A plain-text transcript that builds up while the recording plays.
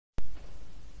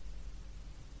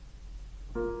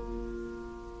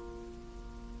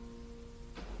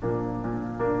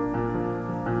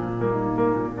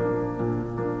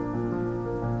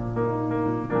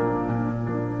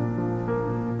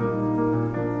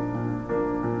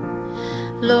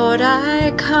Lord,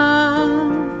 I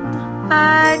come,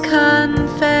 I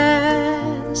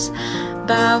confess,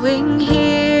 bowing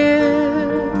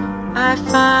here I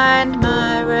find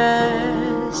my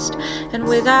rest, and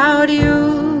without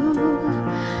you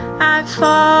I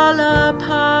fall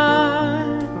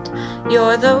apart.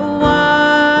 You're the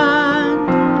one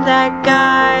that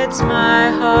guides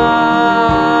my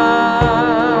heart.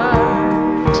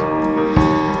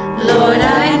 Lord,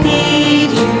 I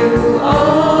need you,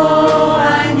 oh,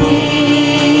 I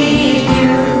need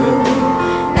you.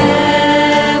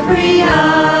 Every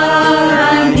hour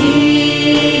I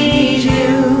need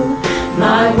you.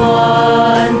 My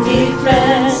one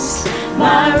defense,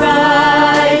 my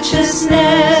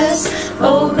righteousness,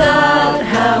 oh God,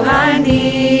 how I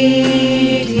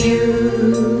need you.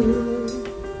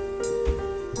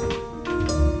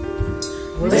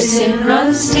 Where sin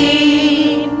runs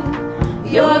deep,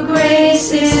 your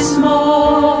grace is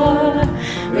more.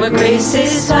 Where grace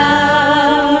is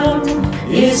found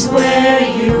is where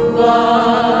you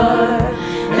are.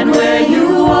 And where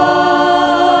you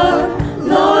are,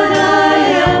 Lord, I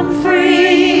am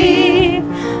free.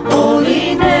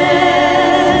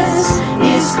 Holiness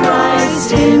is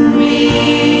Christ in me.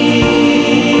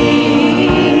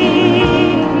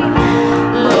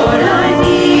 Lord, I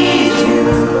need you,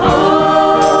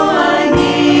 oh, I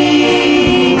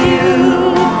need you.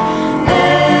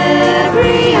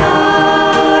 Every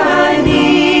hour I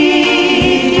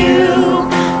need you.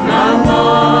 My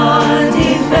one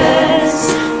defense,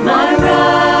 my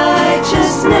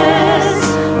righteousness,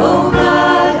 oh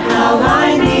God, how I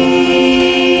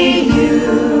need you.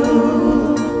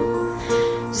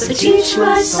 So teach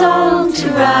my song to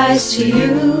rise to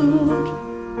you.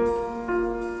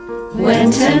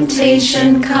 When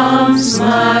temptation comes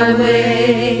my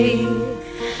way,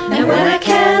 and when I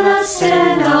cannot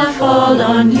stand, I'll fall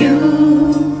on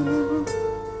you.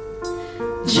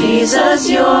 Jesus,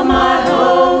 you're my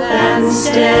hope and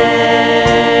stay.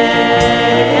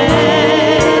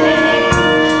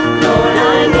 Lord,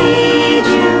 I need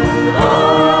you, oh,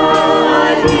 I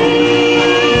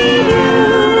need you.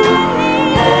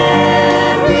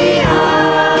 Every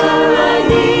hour I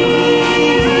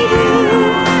need you.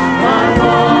 My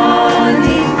one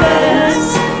defense,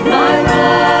 my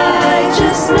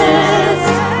righteousness,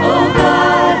 oh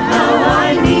God, how I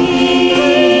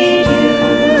need you.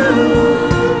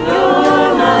 You're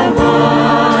my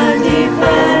one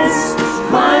defense,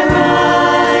 my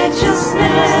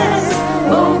righteousness,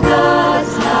 oh God,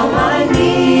 how I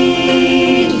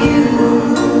need you.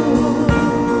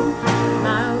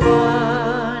 My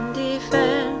one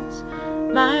defense,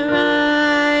 my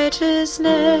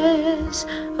righteousness,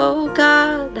 oh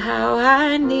God, how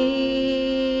I need